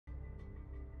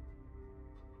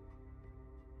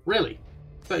Really?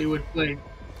 Thought you would play.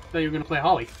 Thought you were gonna play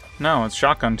Holly. No, it's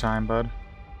shotgun time, bud.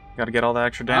 Gotta get all that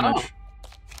extra damage.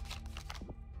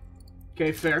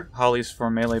 Okay, fair. Holly's for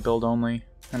melee build only,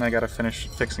 and I gotta finish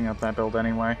fixing up that build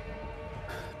anyway.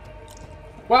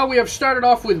 Well, we have started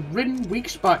off with win weak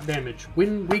spot damage.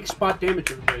 Win weak spot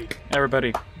damage, everybody.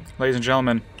 Everybody, ladies and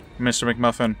gentlemen, Mr.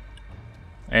 McMuffin,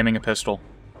 aiming a pistol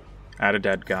at a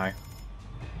dead guy.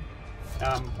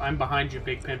 I'm behind you,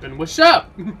 Big Pimpin'. What's up?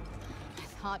 I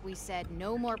thought we said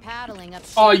no more paddling up.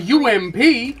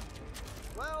 UMP?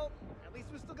 Well, at least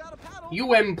we still got a paddle.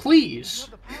 UM, please.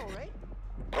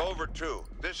 Over 2.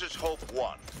 This is Hope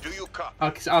 1. Do you copy?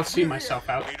 I'll see myself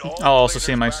out. I'll also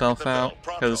see myself out,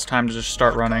 because it's time to just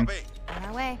start running. On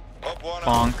our way.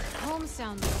 Bonk. Home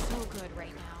sounds so good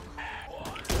right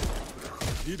now.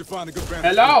 Need to find a good band.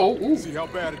 Hello? Ooh. See how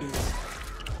bad it is.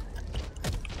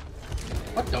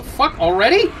 What the fuck?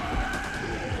 Already?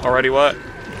 Already what?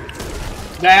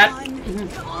 That.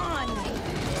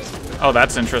 Oh,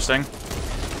 that's interesting.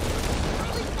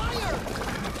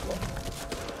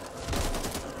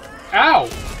 Ow!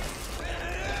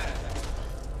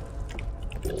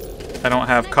 I don't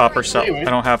have copper Anyway. I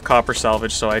don't have copper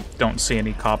salvage, so I don't see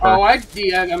any copper. Oh,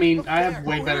 yeah, I mean, I have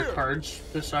way better cards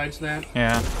besides that.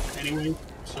 Yeah, Anyway,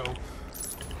 so.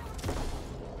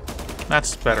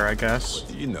 that's better, I guess.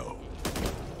 You know.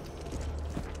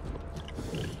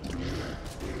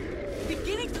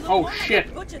 Oh shit!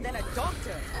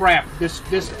 Crap! This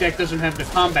deck doesn't have the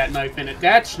combat knife in it.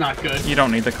 That's not good. You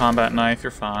don't need the combat knife.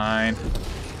 You're fine.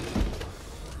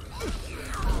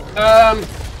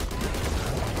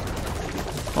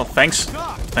 Well, thanks,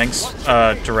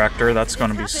 director. That's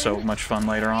going to be so much fun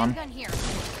later on.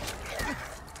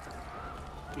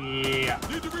 Yeah,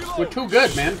 we're too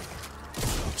good, man.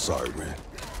 I'm sorry, man.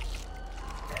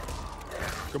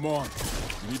 Come on.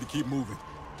 You need to keep moving.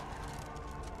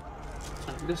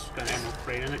 This has got an ammo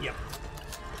crate in it. Yep.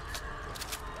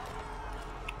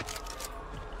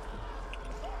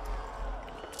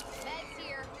 Meds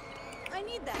here. I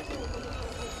need that.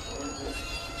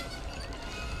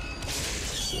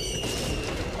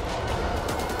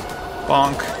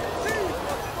 Bonk.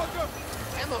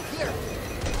 Ammo here.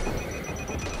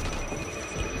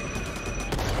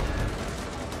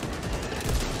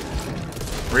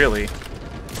 Really?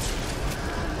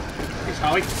 Thanks,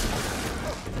 Holly.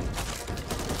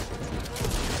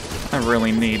 I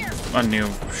really need a new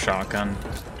shotgun.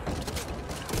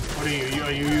 What are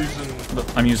you using?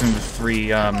 I'm using the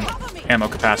 3 ammo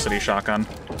capacity shotgun.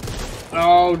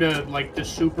 Oh, the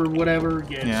super whatever.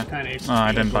 Yeah, Yeah. it's kind of. Oh,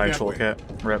 I didn't buy a toolkit.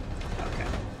 Rip. Okay.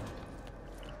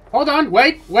 Hold on.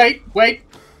 Wait.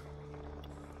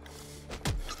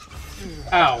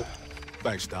 Ow.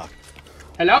 Thanks, Doc.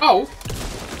 Hello.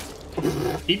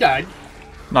 He died.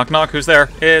 Knock knock. Who's there?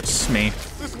 It's me.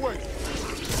 This way.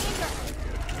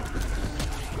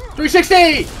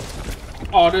 360!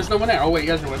 Oh, there's no one there. Oh, wait,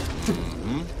 yes, there was.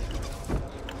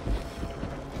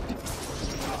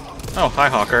 Oh, hi,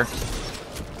 Hawker.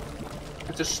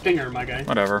 It's a stinger, my guy.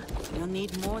 Whatever. You'll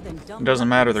need more than It doesn't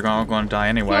matter. They're all going to die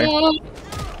anyway.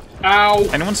 Ow.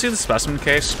 Anyone see the specimen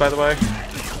case, by the way?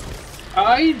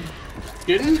 I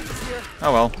didn't.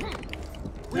 Oh well.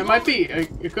 It might be.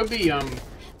 It could be,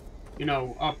 you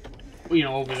know, up, you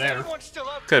know, over there. Everyone's still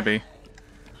up Could there. be.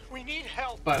 We need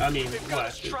help. But, I mean, They've got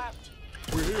us what? trapped.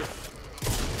 We're here.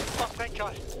 Oh, thank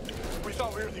God. We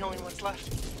thought we were the only ones left.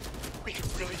 We could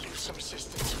really use some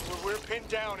assistance. We're pinned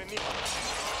down and need...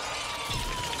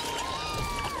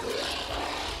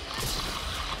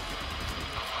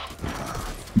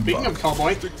 Speaking of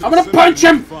cowboy, I'm gonna punch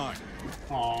him! Fine.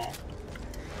 Aw.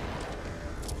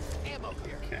 Ammo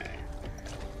here. Okay.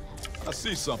 I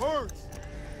see something. Birds.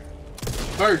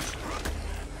 Birds.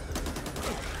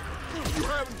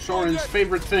 Soren's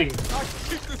favorite thing. I can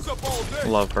keep this up all day.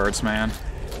 Love birds, man.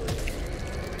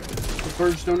 The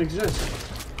birds don't exist.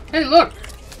 Hey, look!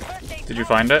 Did you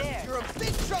find it?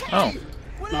 Oh.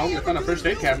 No, I found a first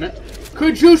aid cabinet.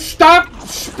 Could you stop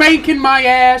spanking my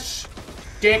ass,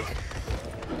 dick?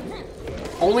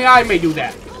 Only I may do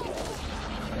that.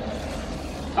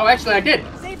 Oh, actually, I did.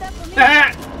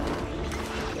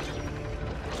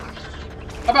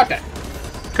 How about that?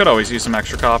 Could always use some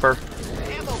extra copper.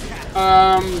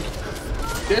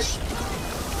 This.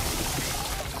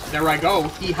 There I go.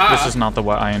 Hee-ha. This is not the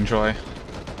what I enjoy.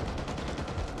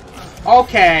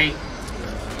 Okay.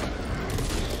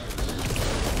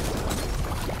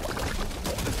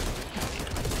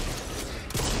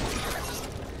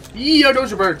 Yeah,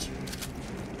 those are birds.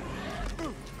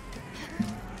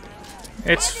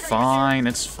 It's fine,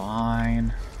 it's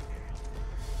fine.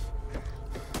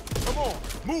 Come on,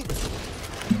 move it.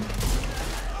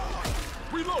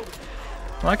 Reload.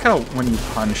 I like how when you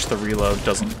punch, the reload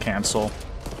doesn't cancel.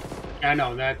 I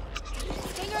know that's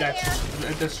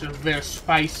very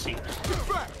spicy.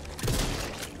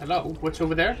 Hello, what's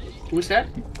over there? Who's that?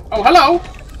 Oh, hello!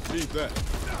 Need that.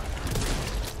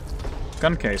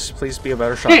 Gun case, please be a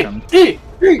better shotgun.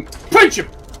 Punch him!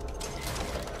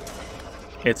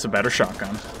 It's a better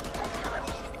shotgun.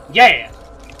 Yeah!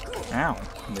 Ow,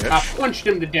 I bitch. punched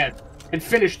him to death and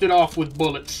finished it off with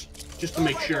bullets, just to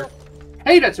make sure.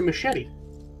 Hey, that's a machete.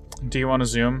 Do you want to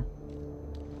zoom?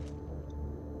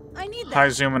 I need that. High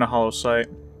zoom in a hollow sight.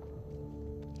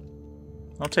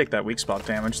 I'll take that weak spot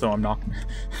damage, though I'm not.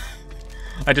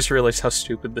 I just realized how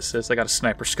stupid this is. I got a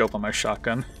sniper scope on my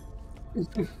shotgun.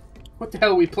 What the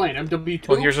hell are we playing? MW2?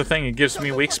 Well, here's the thing. It gives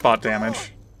me weak spot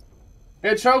damage.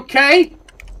 It's okay.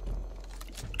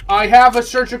 I have a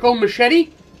surgical machete.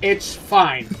 It's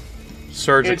fine.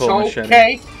 Surgical machete. It's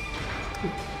okay.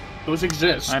 Those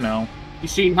exist. I know. You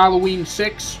seen Halloween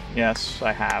 6? Yes,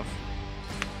 I have.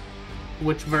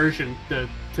 Which version? The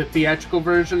theatrical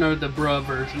version or the bruh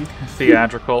version?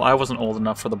 Theatrical. I wasn't old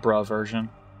enough for the bruh version.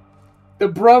 The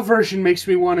bruh version makes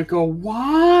me want to go,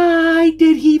 why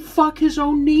did he fuck his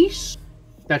own niece?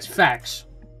 That's facts.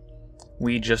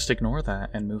 We just ignore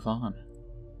that and move on.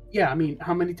 Yeah, I mean,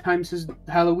 how many times has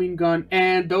Halloween gone,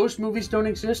 and those movies don't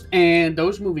exist, and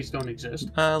those movies don't exist?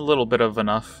 A little bit of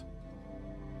enough.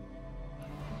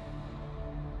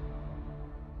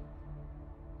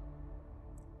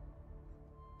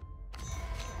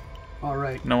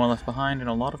 Alright. No one left behind and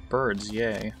a lot of birds,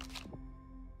 yay.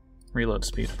 Reload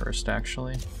speed first,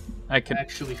 actually. I can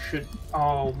Actually should...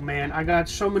 Oh, man, I got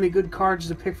so many good cards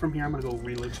to pick from here. I'm gonna go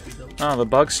reload speed, though. Oh, the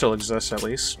bug still exists, at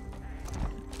least.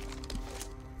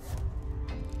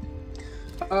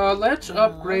 Let's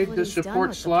upgrade the Everybody's done support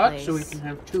with the slot place. so we can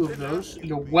have 2 of those.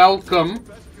 You're welcome.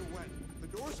 The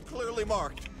door's clearly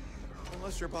marked.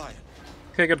 Unless you're buying.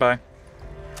 Okay, goodbye.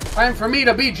 Time for me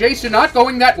to be Jason, not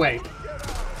going that way.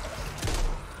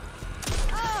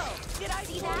 Oh, did I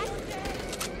see that?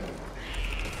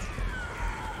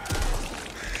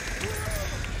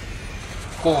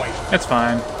 Boy, It's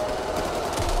fine.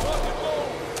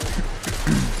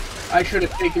 I should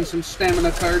have taken some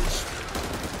stamina cards.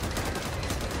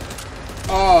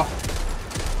 Oh.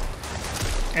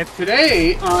 And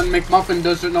today on McMuffin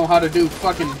doesn't know how to do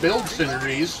fucking build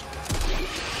synergies.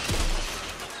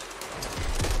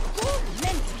 You're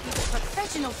meant to be the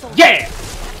professional soldier. Yeah!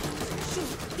 Shoot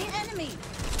the enemy.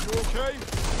 You okay?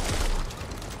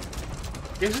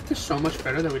 Isn't this so much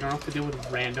better that we don't have to deal with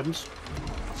randoms?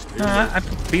 I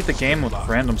beat the game with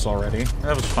randoms already.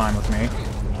 That was fine with me.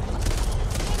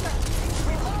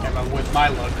 Yeah, but with my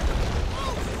luck.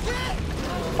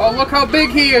 Oh, look how big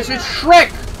he is! It's Shrek!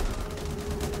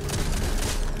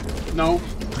 No,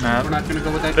 Nah, we're not gonna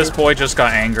go with that. this boy just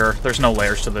got anger. There's no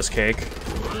layers to this cake.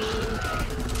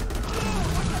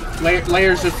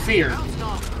 Layers of fear.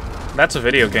 That's a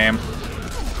video game.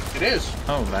 It is.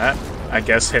 Oh, that, I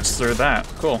guess, hits through that.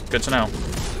 Cool, good to know.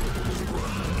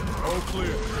 All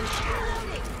clear.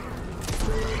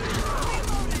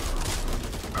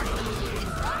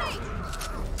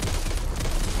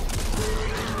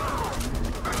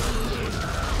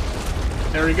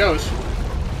 There he goes.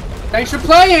 Thanks for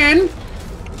playing!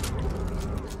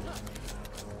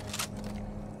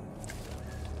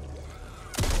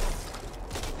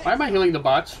 Why am I healing the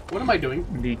bots? What am I doing?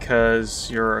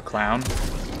 Because you're a clown.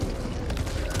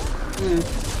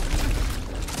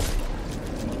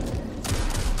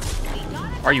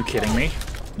 Are you kidding me?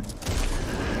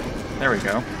 There we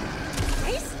go.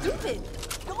 Hey, stupid!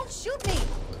 Don't shoot me.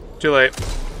 Too late.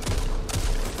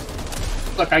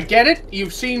 Look, I get it.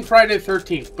 You've seen Friday the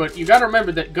 13th, but you gotta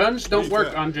remember that guns don't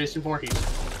work on Jason Voorhees.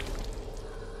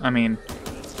 I mean,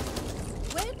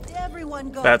 Where'd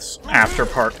everyone go? that's after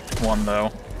part 1,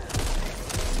 though.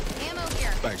 Ammo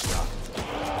here. Thanks, Doc.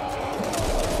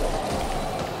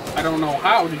 I don't know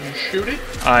how. Did you shoot it?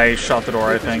 I shot the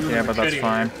door, I think. Yeah, but that's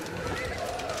fine.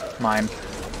 Mine.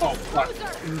 Oh, fuck.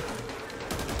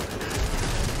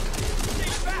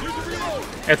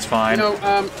 It's fine. You know,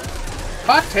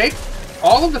 hot take.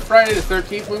 All of the Friday the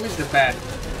 13th movies are bad.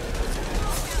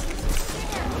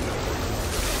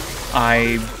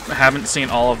 I haven't seen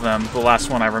all of them. The last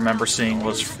one I remember seeing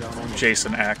was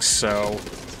Jason X, so...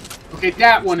 Okay,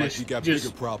 that one is You got bigger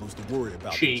just, problems to worry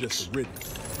about than cheeks. just the written.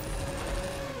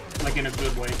 like, in a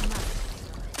good way.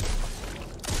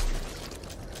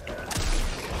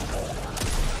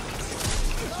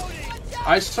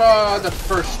 I saw the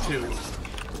first 2.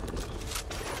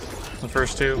 The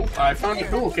first 2. I found a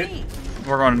toolkit.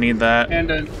 We're going to need that.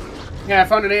 And, yeah, I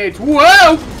found an AA...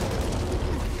 Whoa!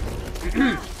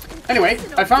 Anyway,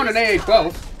 I found an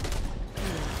AA-12.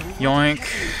 Yoink.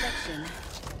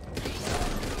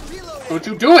 Don't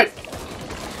you do it!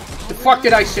 The fuck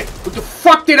did I say? What the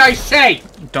fuck did I say?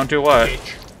 Don't do what?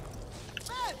 Bitch.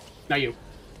 Not you.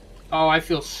 Oh, I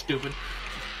feel stupid.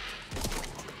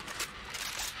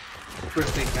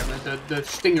 First aid cabinet. The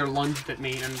stinger lunged at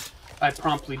me and I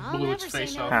promptly blew its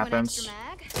face off. Happens.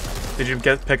 Did you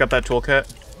pick up that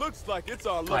toolkit? Looks like it's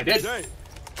our I lucky did. day.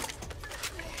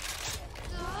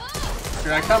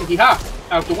 Here I come. Hee-ha!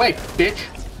 Out the way, bitch.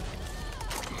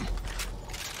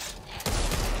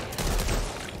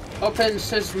 Open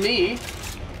sesame.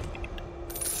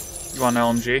 You want an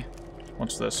LMG?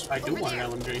 What's this? I do want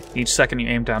an LMG. Each second you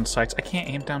aim down sights. I can't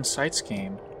aim down sights,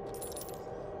 game.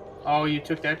 Oh, you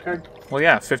took that card? Well,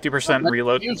 yeah, 50%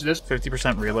 reload. Use this.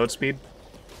 50% reload speed.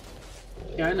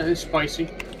 Yeah, I know, it's spicy.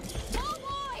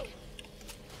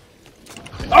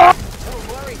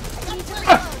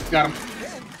 Got him.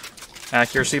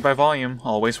 Accuracy by volume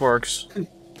always works.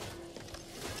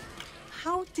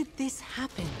 How did this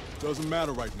happen? Doesn't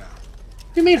matter right now.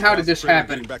 What do you mean, how did this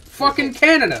happen? Fucking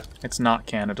Canada! It's not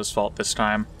Canada's fault this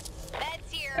time.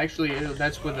 Actually,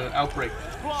 that's where the outbreak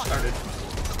started.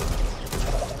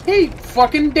 He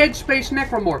fucking Dead Space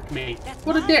necromorphed me.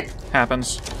 What a dick.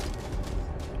 Happens.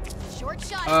 Short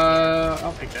shot.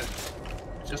 I'll take that.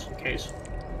 Just in case.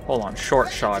 Hold on,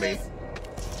 short shoddy.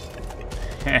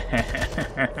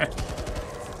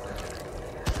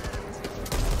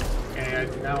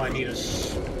 And now I need a...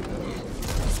 This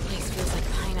place feels like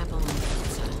pineapple and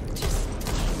pizza. Just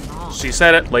raw. She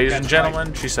said it, ladies and That's gentlemen.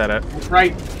 right. She said it. That's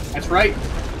right. That's right.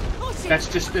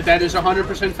 That is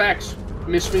 100% facts.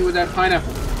 Miss me with that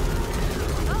pineapple.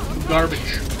 Garbage.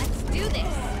 Let's do this.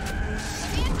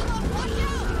 Angelo, watch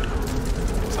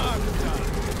out!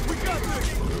 We got this.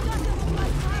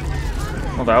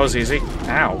 Well, that was easy.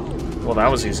 Ow. Well,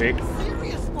 that was easy.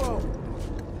 Serious blow.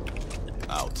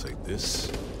 I'll take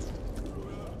this.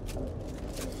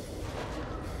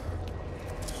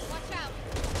 Watch out.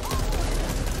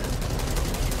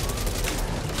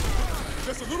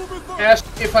 Just a little bit further. Ask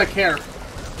if I care.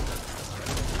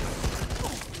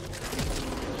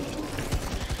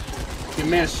 You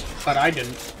missed, but I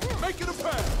didn't. Make it a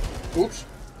pass. Oops.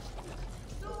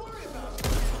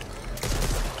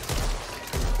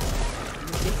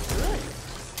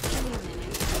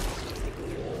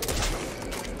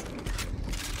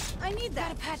 I need that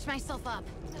to patch myself up.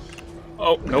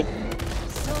 Oh, nope.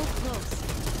 So close,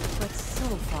 but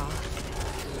so far.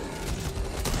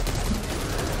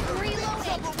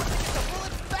 Reloading. We're gonna get the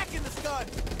bullets back in this gun.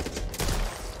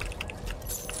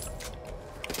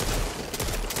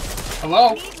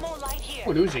 Hello? Need more light here.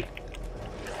 What Uzi?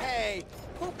 Hey,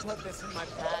 who put this in my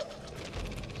bag?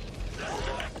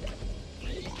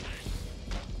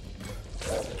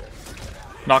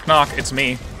 Knock, knock. It's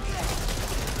me.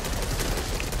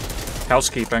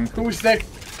 Housekeeping. Who's that?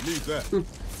 Need that.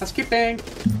 Housekeeping.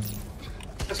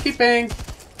 Housekeeping.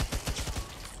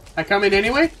 I come in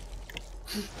anyway?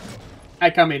 I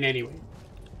come in anyway.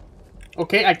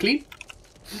 Okay, I clean.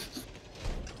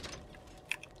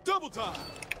 Double time.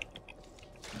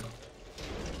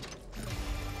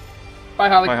 Bye,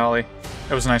 Holly. Bye, Holly.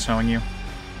 It was nice knowing you.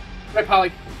 Bye,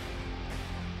 Holly.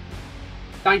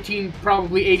 19,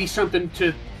 probably 80-something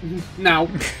to now.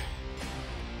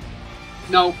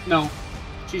 No.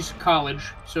 She's college,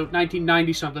 so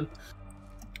 1990-something.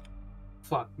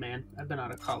 Fuck, man. I've been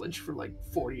out of college for like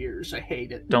 4 years. I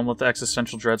hate it. Don't let the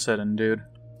existential dread set in, dude.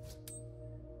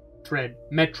 Dread.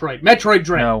 Metroid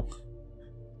Dread. No.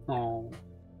 Oh.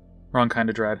 Wrong kind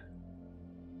of dread.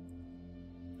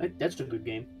 That's a good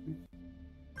game.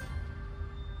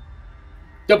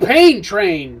 The Pain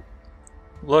Train!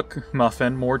 Look,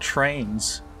 Muffin, more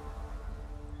trains.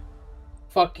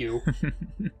 Fuck you.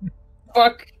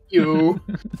 Fuck you.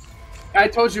 I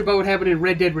told you about what happened in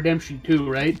Red Dead Redemption 2,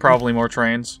 right? Probably more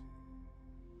trains.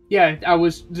 Yeah, I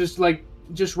was just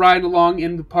riding along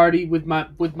in the party with my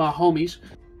homies,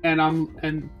 and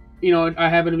I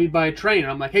happen to be by a train,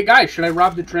 and I'm like, hey guys, should I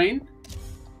rob the train?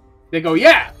 They go,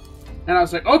 yeah! And I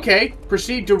was like, okay,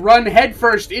 proceed to run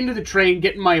headfirst into the train,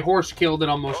 getting my horse killed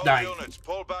and almost All dying. units,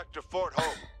 pull back to Fort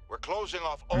Hope. We're closing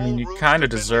off all I mean, you routes kind to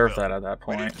of deserve Bentonville. that at that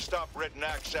We need point. to stop written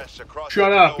access across Shut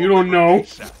the up, you Iowa don't River know.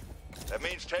 ASAP. That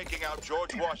means taking out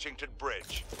George Washington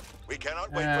Bridge. We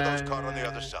cannot wait for those caught on the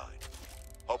other side.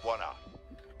 Hope one out.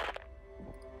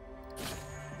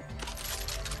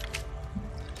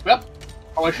 Well,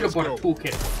 I should have bought a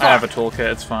toolkit. I have a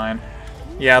toolkit, it's fine.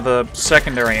 Yeah, the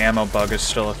secondary ammo bug is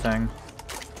still a thing.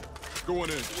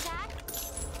 Going in.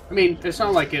 I mean, it's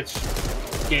not like it's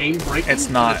game breaking. It's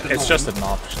not, but it's just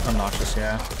obnoxious,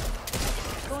 yeah.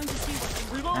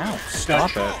 Ow,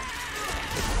 stop it.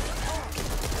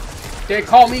 They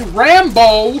call me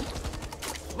Rambo!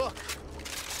 Look,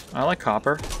 I like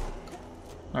copper.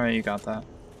 Alright, you got that.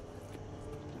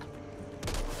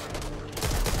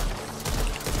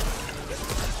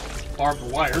 Barbed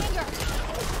wire.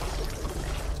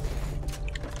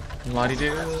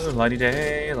 La-di-do,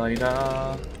 la-di-day,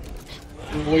 la-di-da.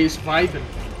 Boys vibing.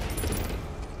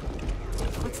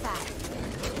 What's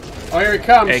that? Oh, here it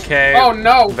comes. AK. Oh,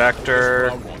 no.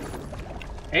 Vector.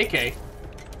 AK.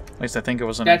 At least I think it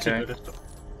was an That's AK. a good.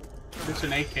 It's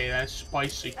an AK. That's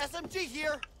spicy. SMG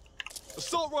here.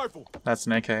 Assault rifle. That's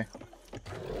an AK.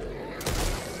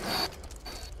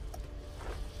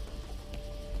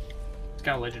 It's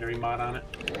got a legendary mod on it.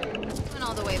 Went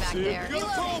all the way back there. You're the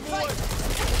tall boy.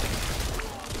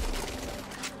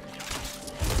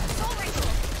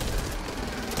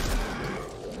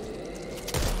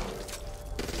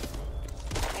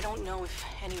 I don't know if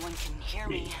anyone can hear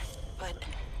me, but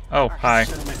Oh, hi.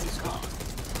 Settlement is gone.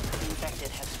 the infected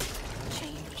has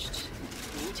changed,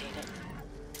 mutated.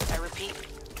 I repeat,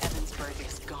 Evansburg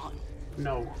is gone.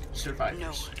 No survivors.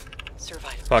 No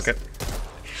survivors. Fuck it.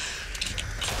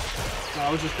 Oh,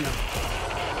 I was just gonna.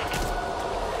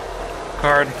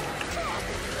 Card.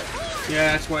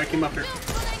 Yeah, that's why I came up here.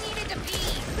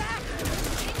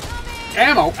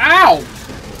 Ammo! Ow!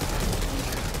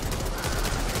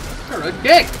 You're a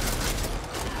dick!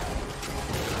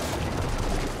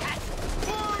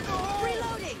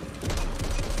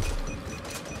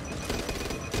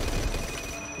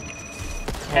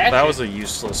 Well, that was a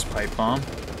useless pipe bomb.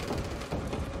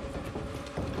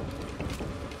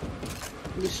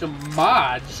 Give me some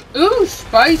mods. Ooh,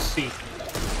 spicy!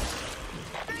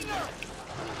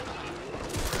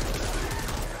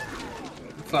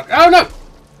 Fuck. Oh no!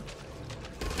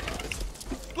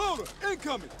 Loader,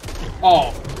 incoming.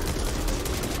 Oh.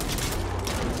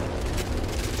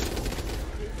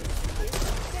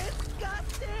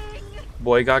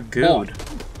 Boy got gooed.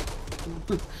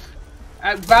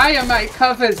 Why am I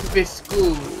covered with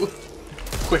school?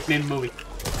 Quick name movie.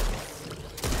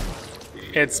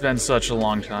 It's been such a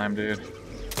long time, dude.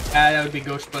 That would be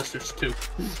Ghostbusters 2.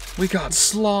 We got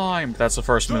slimed. That's the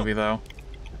first movie, though.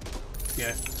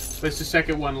 Yeah. But it's the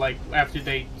second one, like, after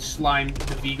they slimed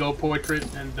the Vigo portrait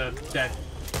and that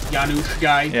Janusz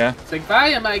guy. Yeah. It's like, why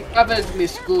am I covered with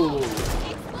school?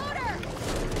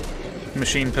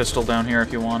 Machine pistol down here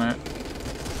if you want it.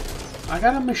 I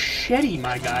got a machete,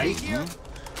 my guy.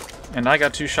 And I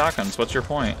got 2 shotguns. What's your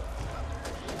point?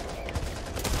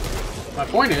 My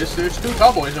point is, there's 2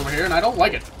 tall boys over here, and I don't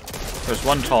like it. There's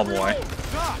 1 tall boy.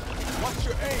 Watch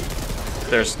your aim.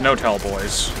 There's no tall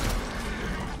boys.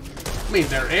 I mean,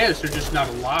 there is, they're just not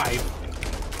alive.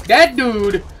 That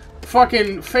dude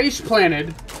fucking face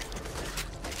planted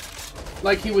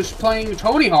like he was playing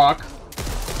Tony Hawk.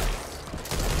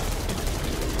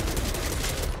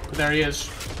 There he is.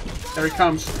 There he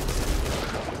comes.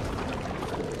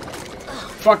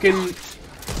 Fucking.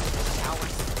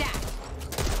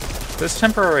 This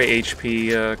temporary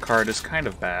HP card is kind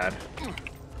of bad.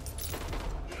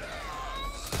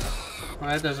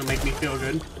 Well, that doesn't make me feel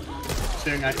good.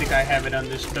 Considering I think I have it on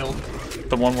this build.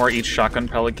 The one where each shotgun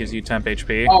pellet gives you temp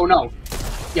HP. Oh no.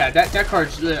 Yeah, that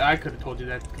card's. I could have told you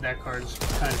that card's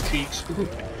kind of cheeks.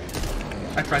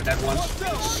 I tried that once.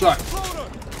 It sucked.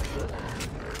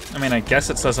 I mean, I guess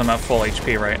it says I'm at full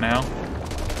HP right now.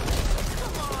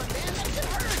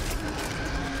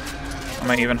 I'm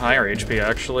at even higher HP,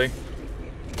 actually.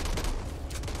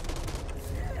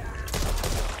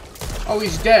 Oh,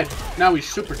 he's dead. Now he's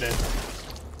super dead.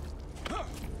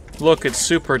 Look, it's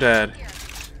super dead.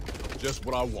 Just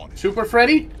what I wanted. Super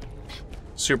Freddy?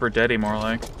 Super deady, more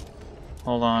like.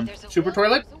 Hold on. Super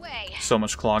Toilet? So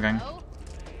much clogging.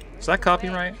 Is that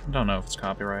copyright? I don't know if it's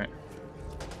copyright.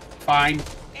 Fine.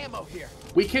 Ammo here.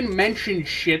 We can mention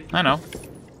shit, I know.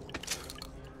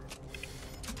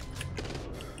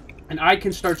 and I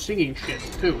can start singing shit,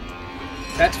 too.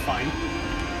 That's fine.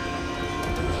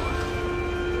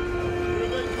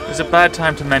 It's a bad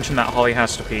time to mention that Holly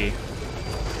has to pee.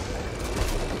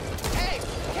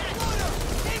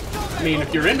 I mean,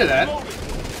 if you're into that.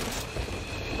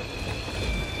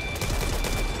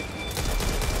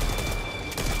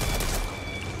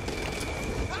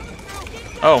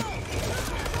 Oh.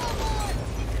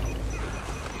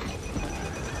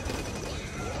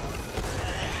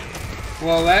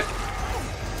 Well, that...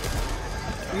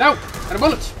 No! Out of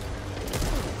bullets!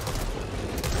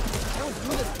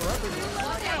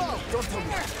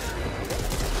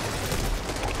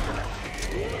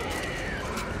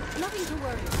 Nothing to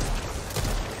worry.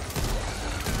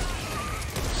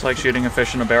 It's like shooting a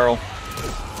fish in a barrel.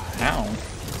 Ow.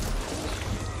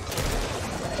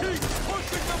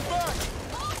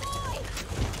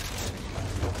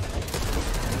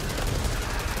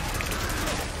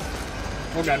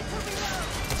 Oh god.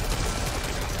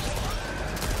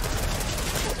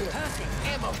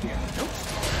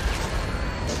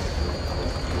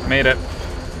 Made it.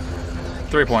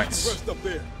 3 points. Rest up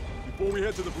there before we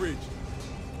head to the bridge.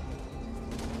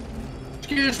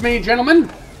 Excuse me,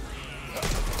 gentlemen.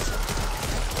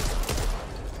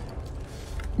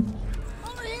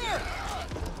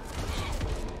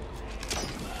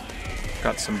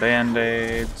 Got some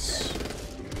band-aids.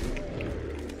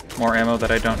 More ammo that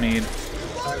I don't need.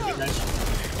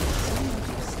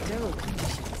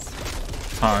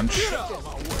 Punch.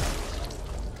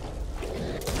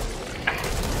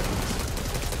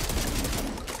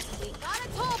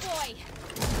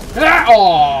 Ah,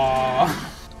 aww.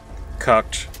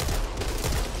 Cucked.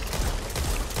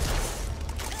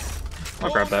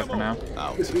 I'll grab that for now.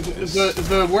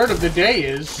 The word of the day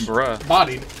is Bruh.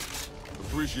 bodied.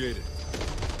 Appreciate it.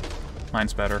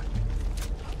 Mine's better.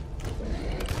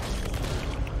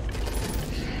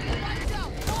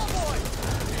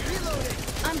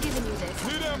 I'm giving you this.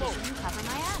 Need ammo. You cover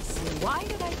my ass. Why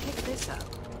did I pick this up?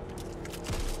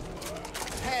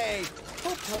 Hey, who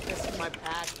put this in my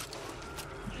pack?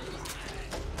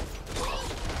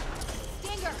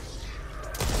 Stinger.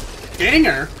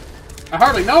 Ganger? I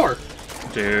hardly know her.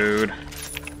 Dude.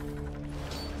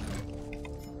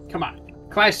 Come on.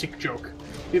 Classic joke.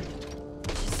 Give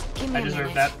me I a deserve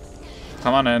minute. that.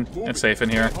 Come on in. It's safe in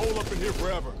here. Hold up in here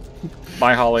forever.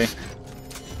 Bye, Holly.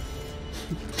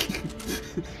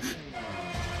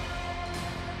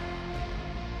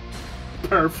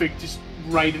 Perfect. Just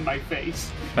right in my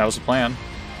face. That was the plan.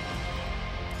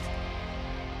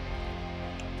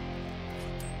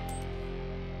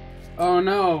 Oh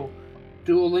no.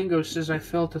 Duolingo says I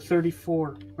fell to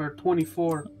 34. Or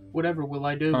 24. Whatever will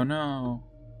I do? Oh no.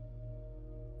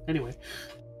 Anyway.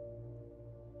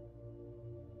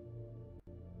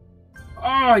 Oh,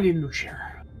 I need a new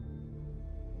chair.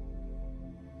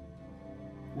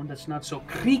 One that's not so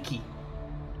creaky.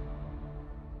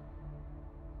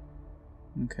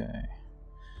 Okay.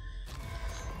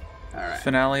 Alright.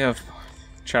 Finale of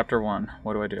Chapter 1.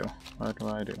 What do I do? What do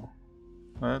I do?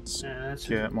 Let's Yeah, that's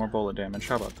get more bullet damage.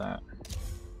 How about that?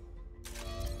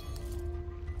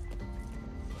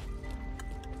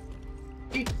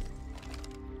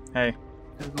 Hey.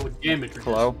 Gonna go with damage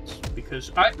Hello? resistance,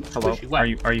 because I Hello?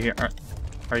 squishy Are you here?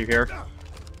 Are you here?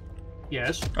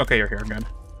 Yes. Okay, you're here. Good.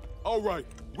 All right,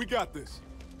 we got this.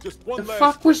 Just one The last.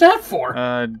 fuck was that for?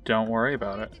 Don't worry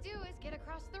about it. To do is get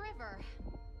across the river.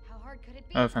 How hard could it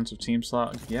be? Offensive team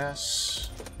slot. Yes.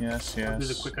 Yes, I'll do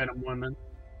the yes. quick item one then.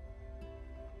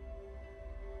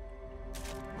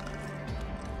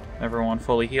 Everyone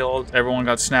fully healed. Everyone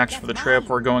got snacks for the trip.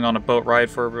 We're going on a boat ride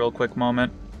for a real quick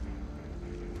moment.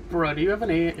 Bruh, do you have an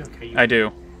A? Okay, you I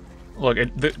do. Look,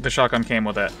 the shotgun came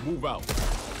with it. Move out.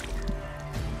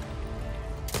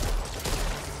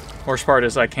 Worst part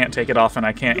is I can't take it off and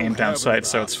I can't You don't aim down have sight, another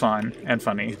so it's fun and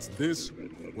funny. It's this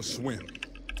or swim.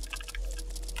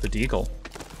 The deagle.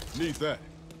 Need that.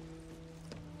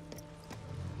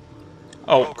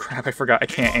 Oh crap! I forgot I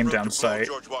can't aim Route down to blow sight.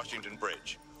 George Washington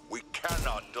Bridge. We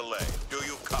cannot delay. Do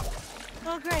you copy?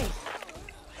 Oh, great.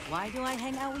 Why do I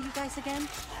hang out with you guys again?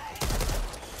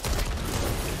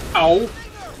 Ow!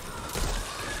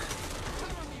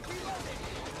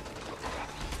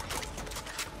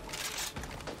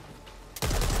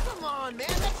 Come on, man,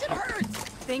 that shit hurts.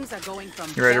 Things are going from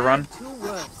You ready to bad run? to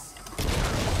worse.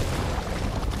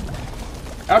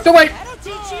 Out the way! That'll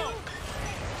teach you.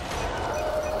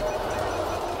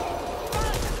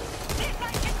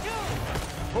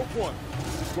 Hope one.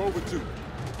 This is Rover 2.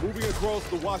 Moving across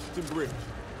the Washington Bridge.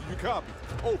 You copy?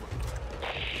 Over.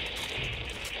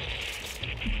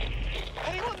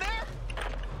 Anyone there?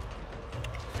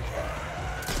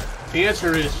 The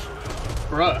answer is,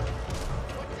 bruh.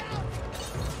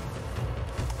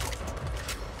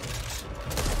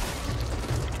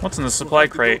 What's in the supply We'll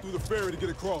have to crate? go through the ferry to get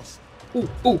across. Ooh,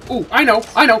 ooh, ooh, I know,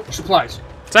 supplies.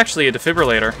 It's actually a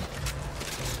defibrillator.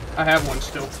 I have one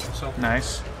still, so.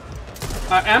 Nice.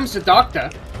 I am the doctor.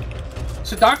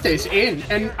 The doctor is in,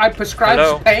 and I prescribe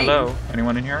Hello? pain. Hello?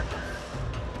 Anyone in here?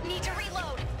 Need to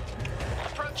reload.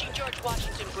 Approaching George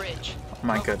Washington Bridge. Oh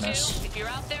my Rover goodness. 2, if you're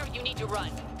out there, you need to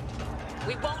run.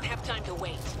 We won't have time to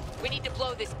wait. We need to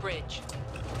blow this bridge.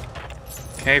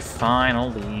 Okay, fine,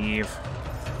 I'll leave.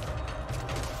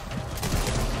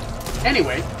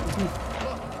 Anyway.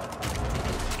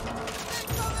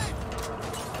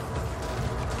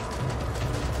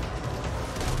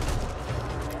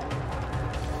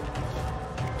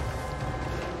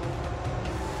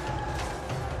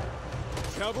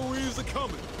 Cavalry's a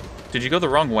coming. Did you go the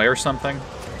wrong way or something?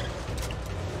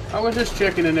 I was just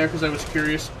checking in there because I was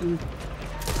curious.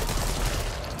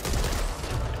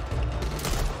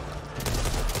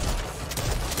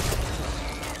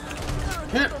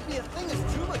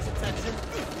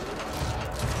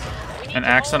 An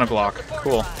axe and a Glock.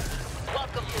 Cool.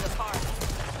 Welcome to the party.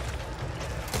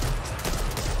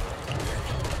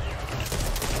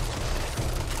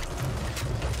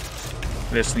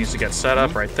 This needs to get set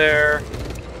up right there.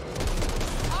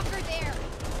 Walker there.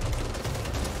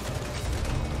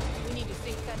 We need to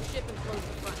sink that ship and close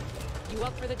the front. You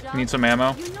up for the job? Need some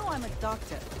ammo. You know I'm a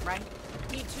doctor, right?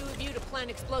 Need 2 of you to plant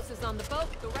explosives on the boat.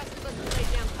 The rest of us to lay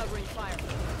down covering fire.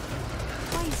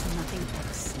 Why is nothing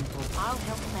ever simple? I'll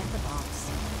help plant the bombs.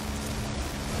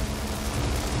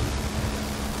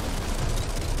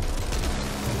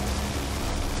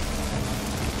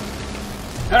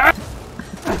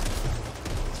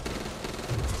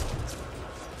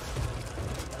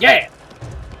 Yeah.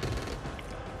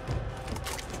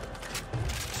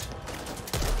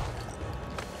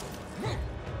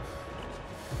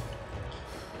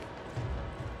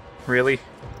 Really?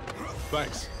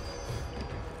 Thanks.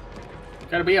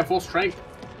 Gotta be at full strength.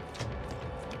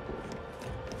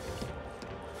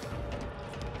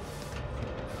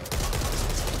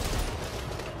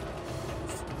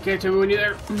 Okay, tell me when you're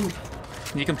there.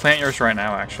 You can plant yours right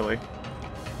now, actually.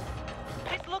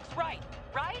 This looks right,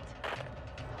 right?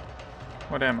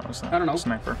 What ammo is that? I don't know.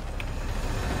 Sniper.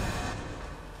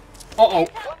 Uh-oh.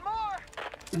 One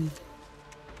more!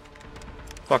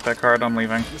 Fuck that card, I'm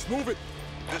leaving. Let's move it.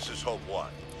 This is Hope 1.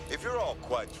 If you're all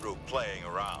quite through playing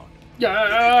around, Yeah,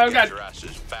 you need to get God. your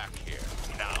asses back here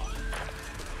now.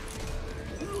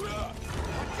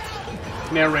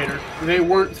 Narrator. They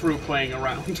weren't through playing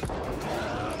around.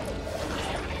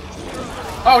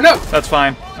 Oh, no! That's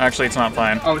fine. Actually, it's not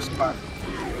fine. Oh, it's fine.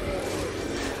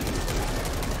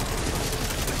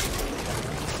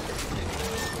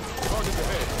 Target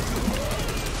ahead.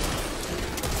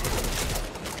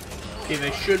 Okay,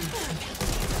 they should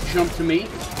jump to me.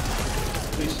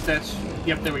 At least that's...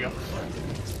 Yep, there we go.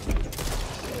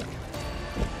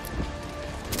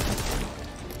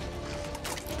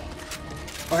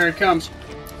 Oh, here it comes.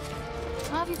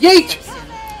 I'll be Yeet! back soon.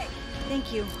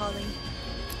 Thank you, Holly.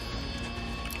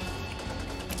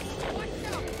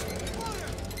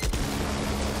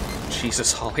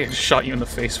 Jesus, Holly, I just shot you in the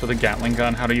face with a Gatling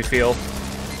gun. How do you feel?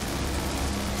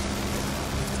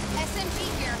 SMG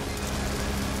here.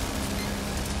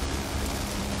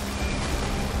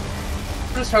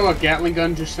 Just how a Gatling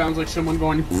gun just sounds like someone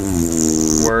going...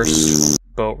 Worst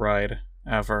boat ride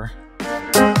ever.